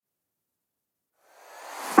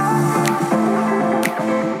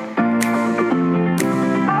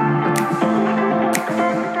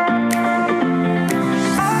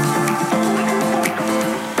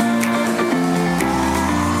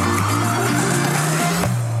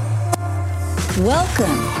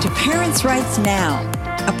Welcome to Parents' Rights Now,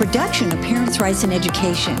 a production of Parents' Rights in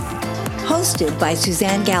Education, hosted by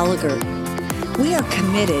Suzanne Gallagher. We are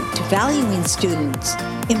committed to valuing students,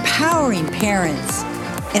 empowering parents,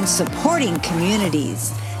 and supporting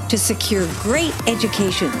communities to secure great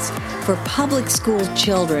educations for public school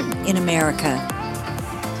children in America.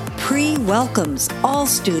 PRE welcomes all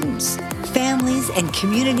students, families, and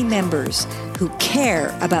community members who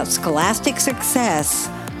care about scholastic success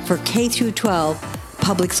for K-12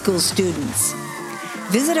 public school students.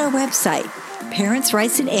 Visit our website,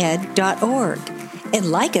 parentsrightsined.org,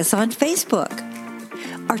 and like us on Facebook.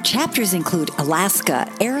 Our chapters include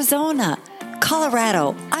Alaska, Arizona,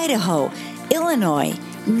 Colorado, Idaho, Illinois,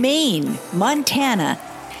 Maine, Montana,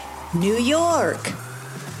 New York,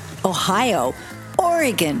 Ohio,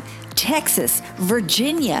 Oregon, Texas,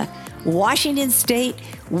 Virginia, Washington State,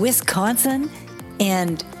 Wisconsin,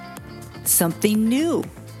 and something new,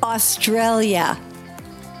 Australia.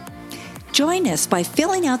 Join us by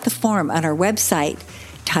filling out the form on our website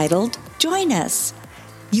titled Join Us.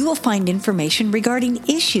 You will find information regarding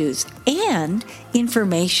issues and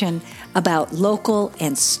information about local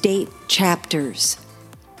and state chapters.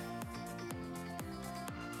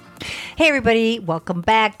 Hey everybody, welcome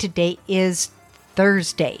back. Today is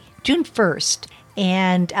Thursday, June 1st.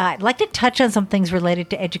 And I'd like to touch on some things related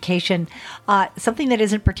to education, something that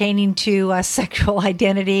isn't pertaining to sexual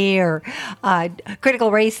identity or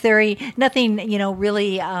critical race theory, nothing,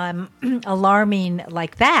 really alarming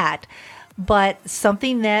like that, but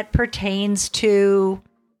something that pertains to,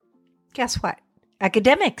 guess what?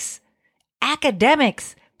 Academics.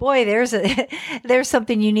 Boy, there's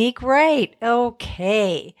something unique, right?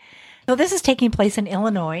 Okay. So this is taking place in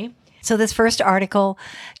Illinois. So this first article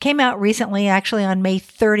came out recently, actually on May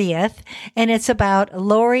 30th, and it's about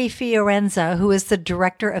Lori Fiorenza, who is the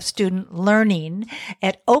Director of Student Learning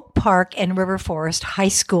at Oak Park and River Forest High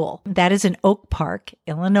School. That is in Oak Park,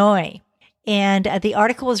 Illinois. And the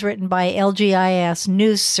article was written by LGIS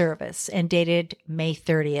News Service and dated May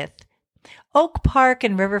 30th. Oak Park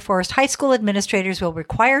and River Forest High School administrators will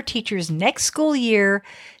require teachers next school year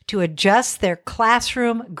to adjust their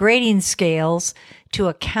classroom grading scales to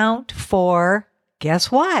account for,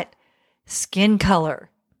 guess what? Skin color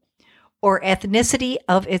or ethnicity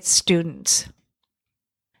of its students.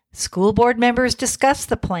 School board members discussed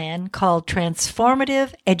the plan called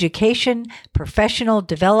Transformative Education, Professional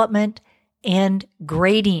Development, and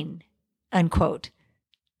Grading, unquote.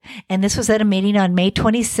 And this was at a meeting on May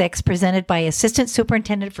 26, presented by Assistant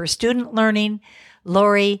Superintendent for Student Learning,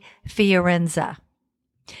 Lori Fiorenza.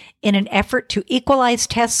 In an effort to equalize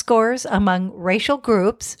test scores among racial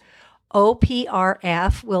groups,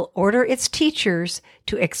 OPRF will order its teachers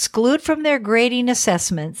to exclude from their grading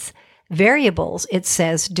assessments variables it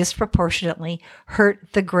says disproportionately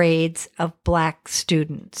hurt the grades of Black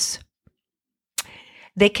students.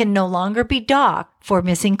 They can no longer be docked for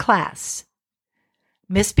missing class,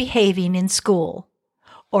 misbehaving in school,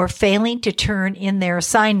 or failing to turn in their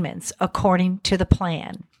assignments according to the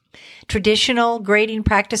plan. Traditional grading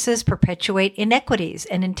practices perpetuate inequities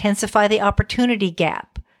and intensify the opportunity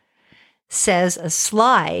gap, says a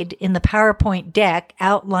slide in the PowerPoint deck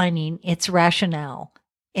outlining its rationale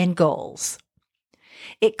and goals.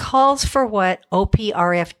 It calls for what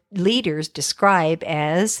OPRF leaders describe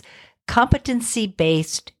as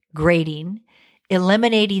competency-based grading,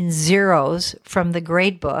 eliminating zeros from the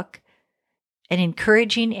gradebook, and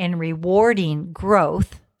encouraging and rewarding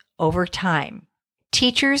growth over time.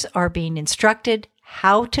 Teachers are being instructed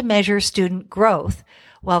how to measure student growth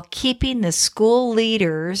while keeping the school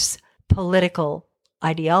leaders' political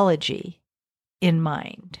ideology in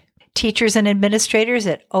mind. Teachers and administrators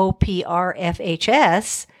at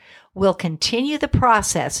OPRFHS will continue the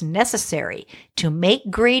process necessary to make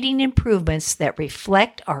grading improvements that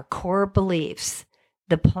reflect our core beliefs,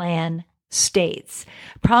 the plan states,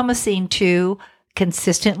 promising to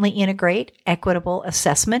consistently integrate equitable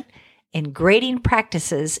assessment and grading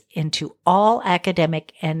practices into all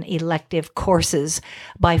academic and elective courses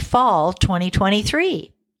by fall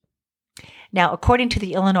 2023. Now, according to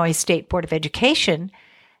the Illinois State Board of Education,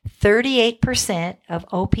 38% of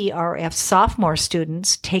OPRF sophomore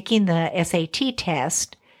students taking the SAT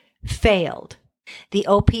test failed. The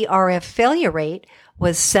OPRF failure rate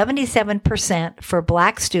was 77% for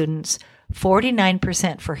Black students,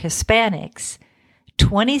 49% for Hispanics,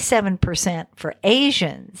 27% for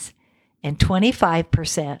Asians, and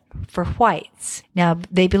 25% for whites. Now,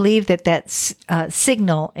 they believe that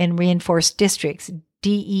signal in reinforced districts,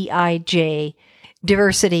 DEIJ,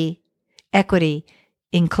 diversity, equity,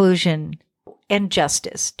 inclusion, and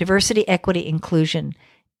justice, diversity, equity, inclusion,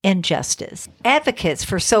 and justice. Advocates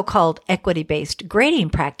for so-called equity-based grading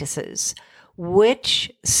practices,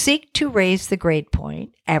 which seek to raise the grade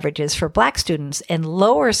point averages for Black students and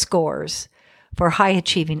lower scores for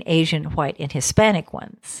high-achieving Asian, white, and Hispanic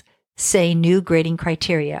ones, say new grading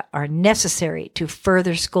criteria are necessary to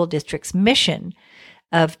further school districts' mission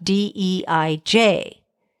of DEIJ,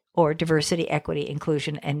 or diversity, equity,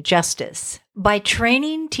 inclusion, and justice. By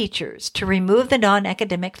training teachers to remove the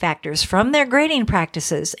non-academic factors from their grading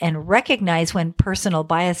practices and recognize when personal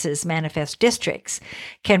biases manifest, districts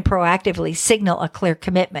can proactively signal a clear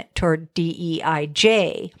commitment toward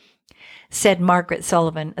DEIJ, said Margaret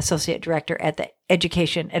Sullivan, Associate Director at the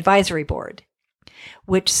Education Advisory Board,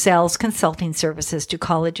 which sells consulting services to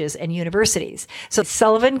colleges and universities. So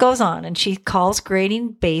Sullivan goes on and she calls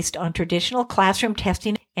grading based on traditional classroom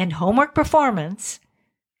testing and homework performance,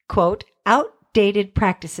 quote, outdated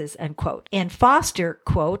practices, unquote, and foster,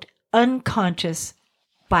 quote, unconscious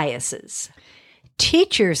biases.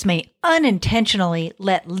 Teachers may unintentionally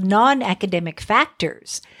let non-academic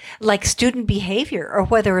factors like student behavior or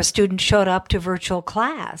whether a student showed up to virtual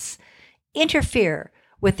class interfere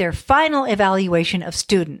with their final evaluation of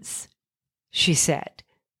students, she said.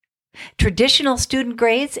 Traditional student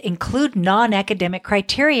grades include non-academic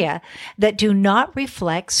criteria that do not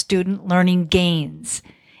reflect student learning gains,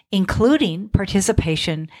 including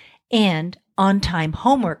participation and on-time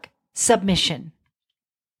homework submission.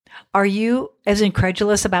 Are you as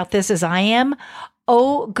incredulous about this as I am?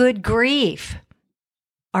 Oh, good grief.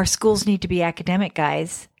 Our schools need to be academic,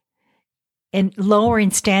 guys. And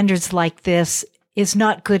lowering standards like this is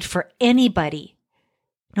not good for anybody,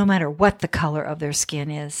 no matter what the color of their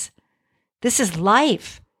skin is. This is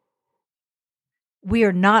life. We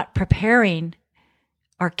are not preparing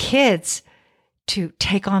our kids to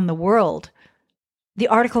take on the world. The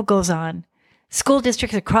article goes on. School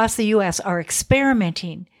districts across the U.S. are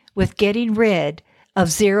experimenting with getting rid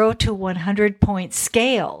of 0 to 100 point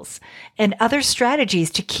scales and other strategies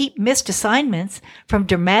to keep missed assignments from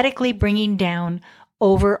dramatically bringing down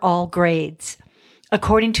overall grades,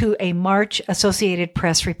 according to a March Associated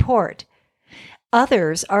Press report.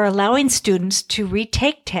 Others are allowing students to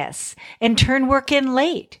retake tests and turn work in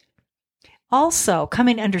late. Also,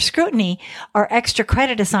 coming under scrutiny are extra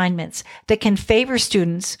credit assignments that can favor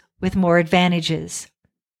students with more advantages.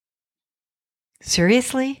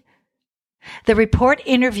 Seriously? The report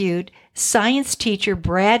interviewed science teacher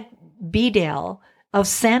Brad Bedell of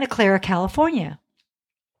Santa Clara, California,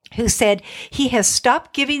 who said he has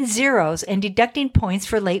stopped giving zeros and deducting points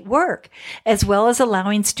for late work, as well as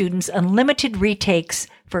allowing students unlimited retakes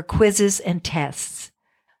for quizzes and tests.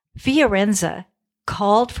 Fiorenza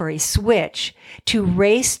called for a switch to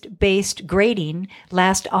race-based grading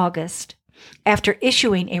last August after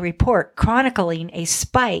issuing a report chronicling a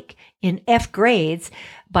spike in F grades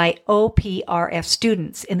by OPRF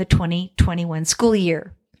students in the 2021 school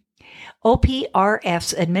year.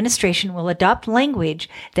 OPRF's administration will adopt language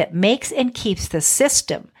that makes and keeps the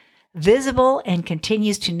system visible and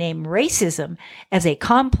continues to name racism as a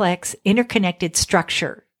complex, interconnected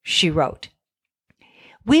structure, she wrote.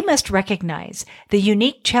 We must recognize the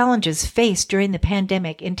unique challenges faced during the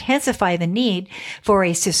pandemic intensify the need for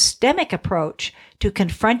a systemic approach to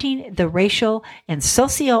confronting the racial and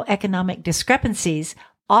socioeconomic discrepancies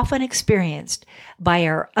often experienced by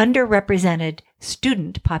our underrepresented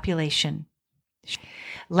student population.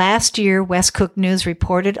 Last year, West Cook News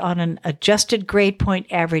reported on an adjusted grade point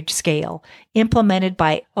average scale implemented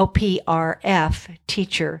by OPRF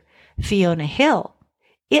teacher Fiona Hill.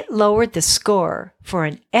 It lowered the score for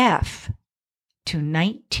an F to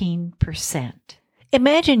 19%.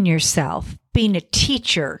 Imagine yourself being a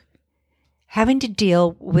teacher having to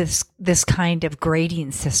deal with this kind of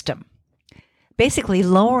grading system. Basically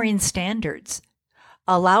lowering standards,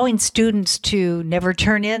 allowing students to never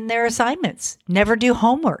turn in their assignments, never do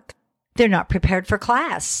homework. They're not prepared for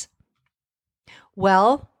class.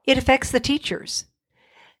 Well, it affects the teachers.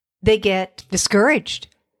 They get discouraged.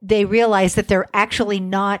 They realize that they're actually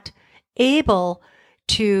not able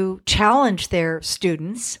to challenge their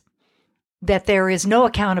students, that there is no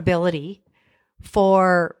accountability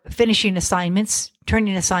for finishing assignments,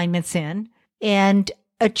 turning assignments in, and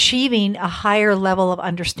achieving a higher level of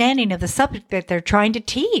understanding of the subject that they're trying to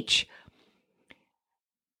teach.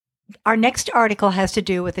 Our next article has to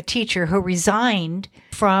do with a teacher who resigned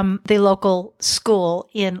from the local school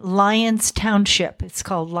in Lyons Township. It's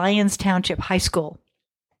called Lyons Township High School,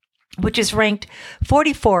 which is ranked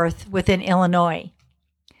 44th within Illinois.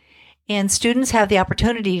 And students have the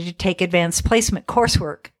opportunity to take advanced placement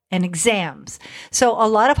coursework and exams. So a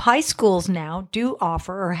lot of high schools now do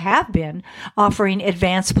offer or have been offering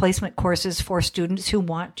advanced placement courses for students who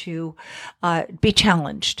want to be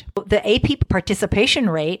challenged. The AP participation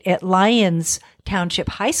rate at Lyons Township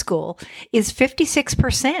High School is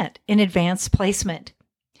 56% in advanced placement.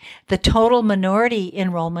 The total minority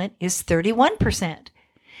enrollment is 31%.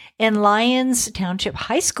 And Lyons Township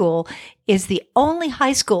High School is the only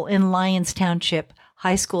high school in Lyons Township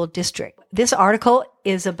High School District. This article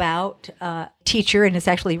is about a teacher, and it's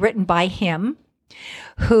actually written by him,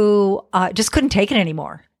 who just couldn't take it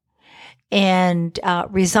anymore and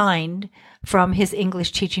resigned from his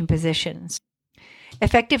English teaching positions.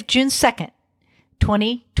 Effective June 2nd,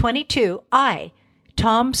 2022, I,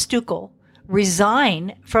 Tom Stuckel,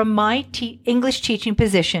 resign from my English teaching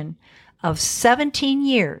position of 17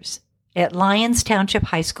 years at Lyons Township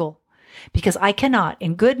High School because I cannot,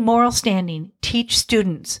 in good moral standing, teach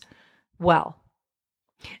students well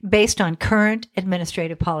based on current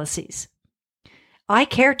administrative policies. I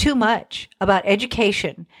care too much about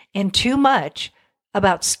education and too much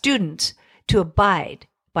about students to abide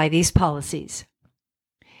by these policies.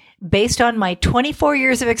 Based on my 24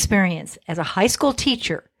 years of experience as a high school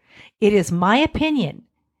teacher, it is my opinion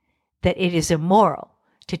that it is immoral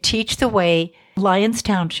to teach the way Lyons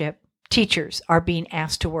Township teachers are being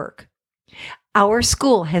asked to work. Our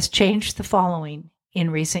school has changed the following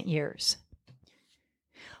in recent years.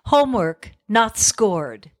 Homework not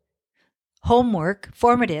scored. Homework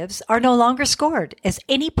formatives are no longer scored as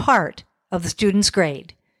any part of the student's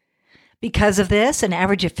grade. Because of this, an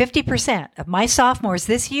average of 50% of my sophomores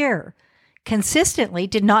this year consistently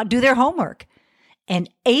did not do their homework, and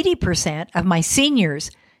 80% of my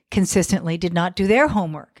seniors consistently did not do their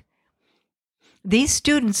homework. These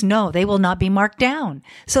students know they will not be marked down,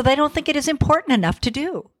 so they don't think it is important enough to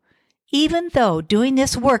do, even though doing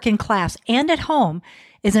this work in class and at home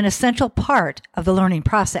is an essential part of the learning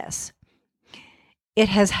process. It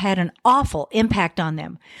has had an awful impact on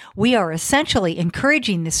them. We are essentially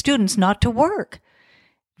encouraging the students not to work.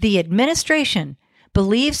 The administration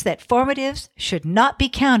believes that formatives should not be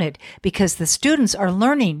counted because the students are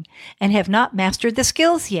learning and have not mastered the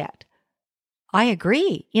skills yet. I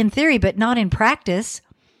agree, in theory, but not in practice.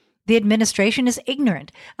 The administration is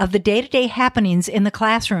ignorant of the day-to-day happenings in the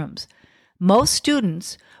classrooms. Most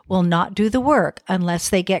students will not do the work unless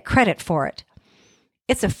they get credit for it.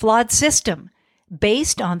 It's a flawed system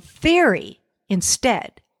based on theory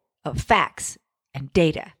instead of facts and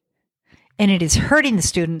data. And it is hurting the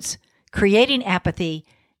students, creating apathy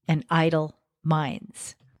and idle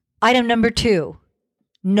minds. Item number 2,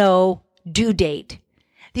 no due date.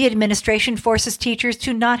 The administration forces teachers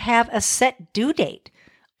to not have a set due date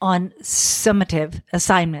on summative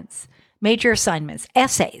assignments, major assignments,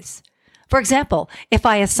 essays. For example, if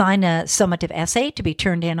I assign a summative essay to be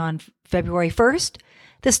turned in on February 1st,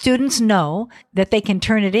 the students know that they can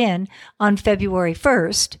turn it in on February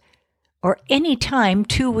 1st or any time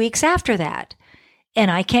 2 weeks after that, and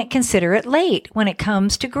I can't consider it late when it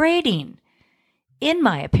comes to grading. In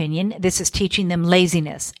my opinion, this is teaching them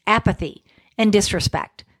laziness, apathy, and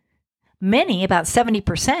disrespect. Many, about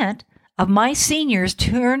 70%, of my seniors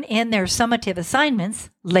turn in their summative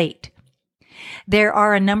assignments late. There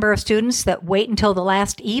are a number of students that wait until the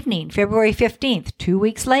last evening, February 15th, 2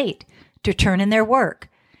 weeks late, to turn in their work.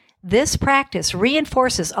 This practice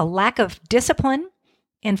reinforces a lack of discipline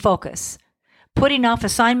and focus, putting off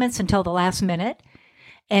assignments until the last minute,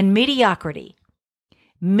 and mediocrity.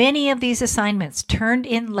 Many of these assignments turned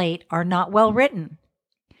in late are not well written.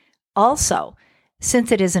 Also,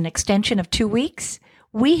 since it is an extension of 2 weeks,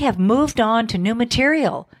 we have moved on to new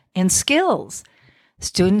material and skills.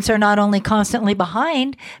 Students are not only constantly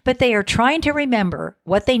behind, but they are trying to remember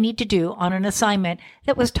what they need to do on an assignment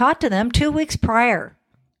that was taught to them 2 weeks prior.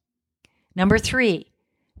 Number 3,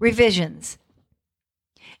 revisions.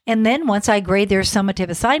 And then once I grade their summative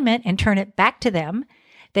assignment and turn it back to them,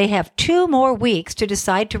 they have 2 more weeks to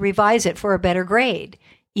decide to revise it for a better grade,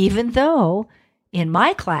 even though in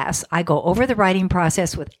my class, I go over the writing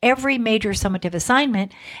process with every major summative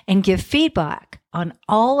assignment and give feedback on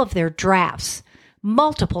all of their drafts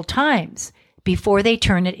multiple times before they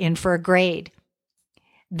turn it in for a grade.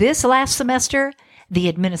 This last semester, the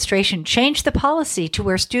administration changed the policy to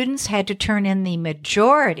where students had to turn in the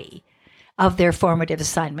majority of their formative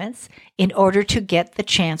assignments in order to get the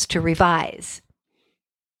chance to revise.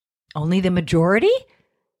 Only the majority?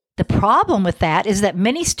 The problem with that is that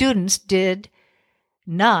many students did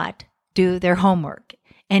not do their homework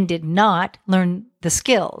and did not learn the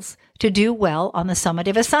skills to do well on the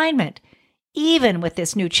summative assignment. Even with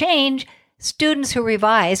this new change, students who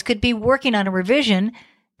revise could be working on a revision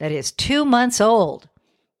that is 2 months old.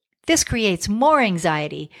 This creates more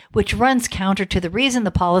anxiety, which runs counter to the reason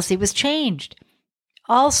the policy was changed.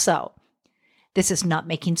 Also, this is not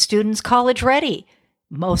making students college ready.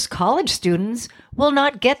 Most college students will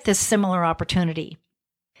not get this similar opportunity.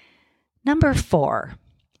 Number 4,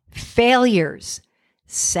 failures.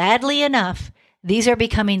 Sadly enough, these are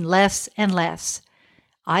becoming less and less.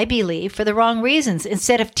 I believe for the wrong reasons.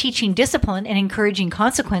 Instead of teaching discipline and encouraging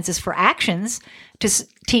consequences for actions to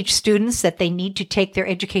teach students that they need to take their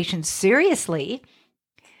education seriously,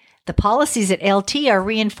 the policies at LT are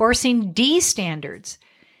reinforcing D standards.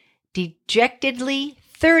 Dejectedly,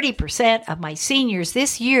 30% of my seniors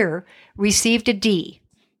this year received a D.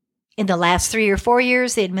 In the last 3 or 4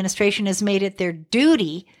 years, the administration has made it their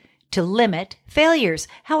duty to limit failures.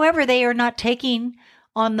 However, they are not taking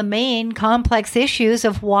on the main complex issues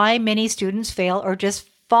of why many students fail or just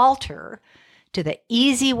falter to the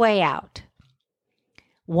easy way out.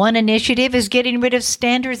 One initiative is getting rid of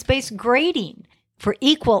standards-based grading for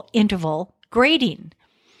equal interval grading.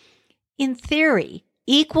 In theory,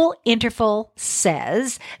 equal interval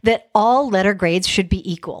says that all letter grades should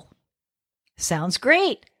be equal. Sounds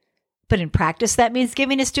great, but in practice that means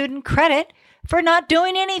giving a student credit for not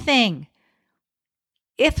doing anything.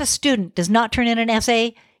 If a student does not turn in an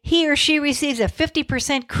essay, he or she receives a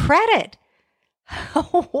 50% credit.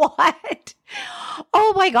 What?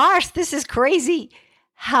 Oh my gosh, this is crazy.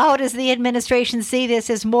 How does the administration see this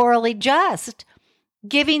as morally just?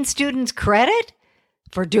 Giving students credit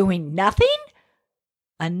for doing nothing?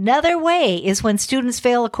 Another way is when students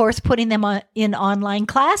fail a course, putting them in online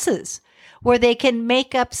classes where they can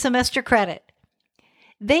make up semester credit.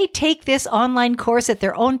 They take this online course at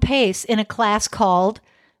their own pace in a class called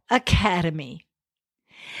Academy.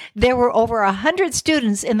 There were over 100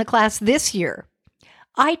 students in the class this year.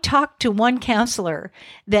 I talked to one counselor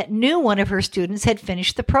that knew one of her students had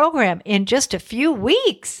finished the program in just a few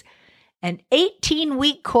weeks. An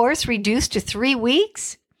 18-week course reduced to 3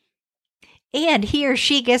 weeks? And he or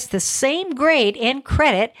she gets the same grade and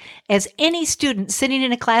credit as any student sitting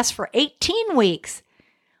in a class for 18 weeks.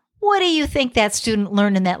 What do you think that student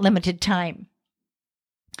learned in that limited time?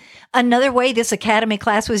 Another way this Academy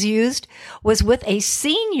class was used was with a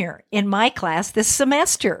senior in my class this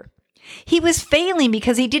semester. He was failing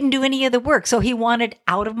because he didn't do any of the work, so he wanted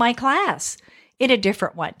out of my class in a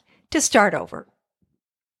different one to start over.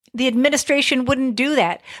 The administration wouldn't do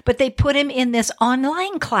that, but they put him in this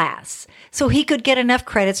online class so he could get enough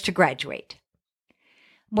credits to graduate.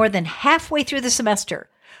 More than halfway through the semester,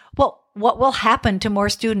 well, what will happen to more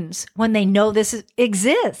students when they know this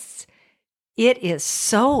exists? It is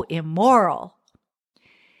so immoral.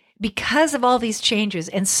 Because of all these changes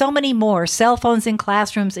and so many more, cell phones in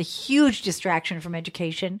classrooms, a huge distraction from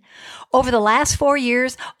education. Over the last 4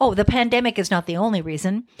 years, the pandemic is not the only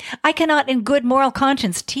reason. I cannot in good moral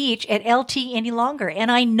conscience teach at LT any longer.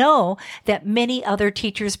 And I know that many other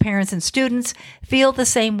teachers, parents, and students feel the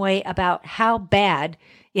same way about how bad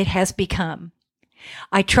it has become.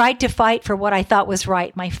 I tried to fight for what I thought was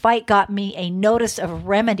right. My fight got me a notice of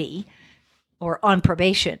remedy, or on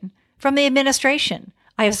probation, from the administration.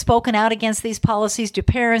 I have spoken out against these policies to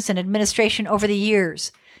parents and administration over the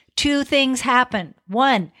years. 2 things happened.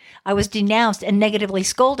 1, I was denounced and negatively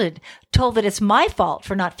scolded, told that it's my fault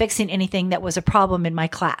for not fixing anything that was a problem in my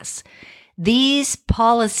class. These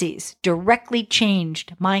policies directly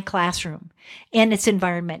changed my classroom and its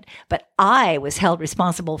environment, but I was held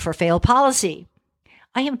responsible for failed policy.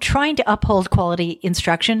 I am trying to uphold quality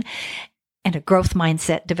instruction and a growth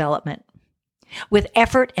mindset development, with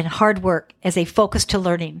effort and hard work as a focus to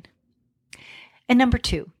learning. And number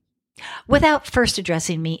 2, without first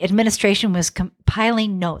addressing me, administration was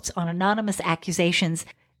compiling notes on anonymous accusations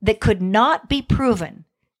that could not be proven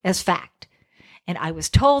as fact. And I was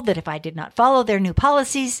told that if I did not follow their new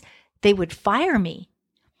policies, they would fire me.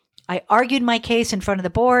 I argued my case in front of the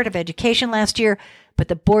Board of Education last year, but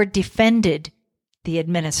the board defended the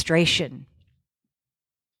administration.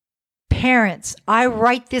 Parents, I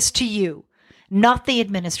write this to you, not the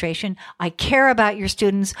administration. I care about your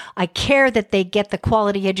students. I care that they get the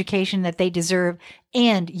quality education that they deserve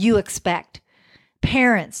and you expect.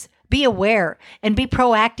 Parents, be aware and be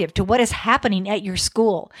proactive to what is happening at your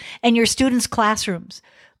school and your students' classrooms.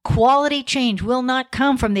 Quality change will not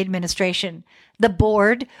come from the administration, the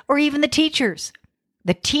board, or even the teachers.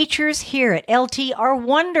 The teachers here at LT are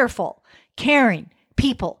wonderful, caring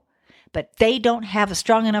people, but they don't have a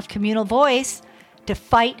strong enough communal voice to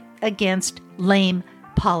fight against lame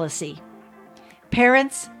policy.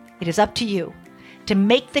 Parents, it is up to you to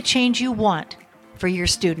make the change you want for your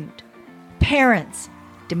student. Parents,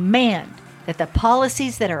 demand that the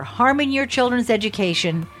policies that are harming your children's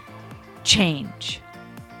education change.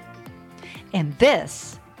 And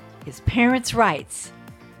this is Parents' Rights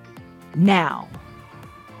Now.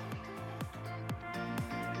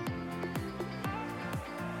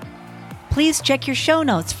 Please check your show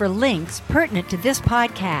notes for links pertinent to this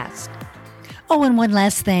podcast. Oh, and one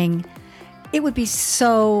last thing. It would be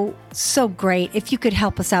so great if you could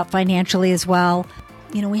help us out financially as well.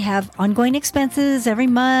 You know, we have ongoing expenses every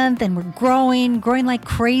month and we're growing like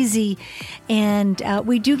crazy. And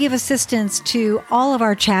we do give assistance to all of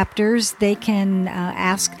our chapters. They can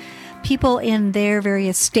ask people in their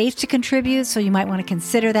various states to contribute. So you might want to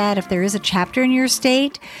consider that. If there is a chapter in your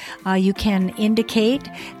state, you can indicate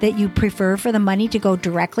that you prefer for the money to go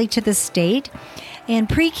directly to the state. And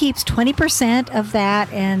PRE keeps 20% of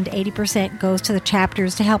that, and 80% goes to the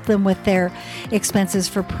chapters to help them with their expenses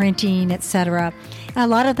for printing, etc. A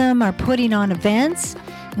lot of them are putting on events,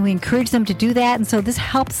 and we encourage them to do that. And so this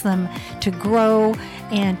helps them to grow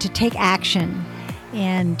and to take action.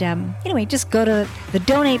 And anyway, just go to the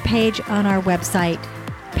donate page on our website,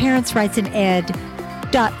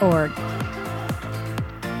 parentsrightsined.org.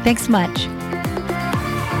 Thanks much.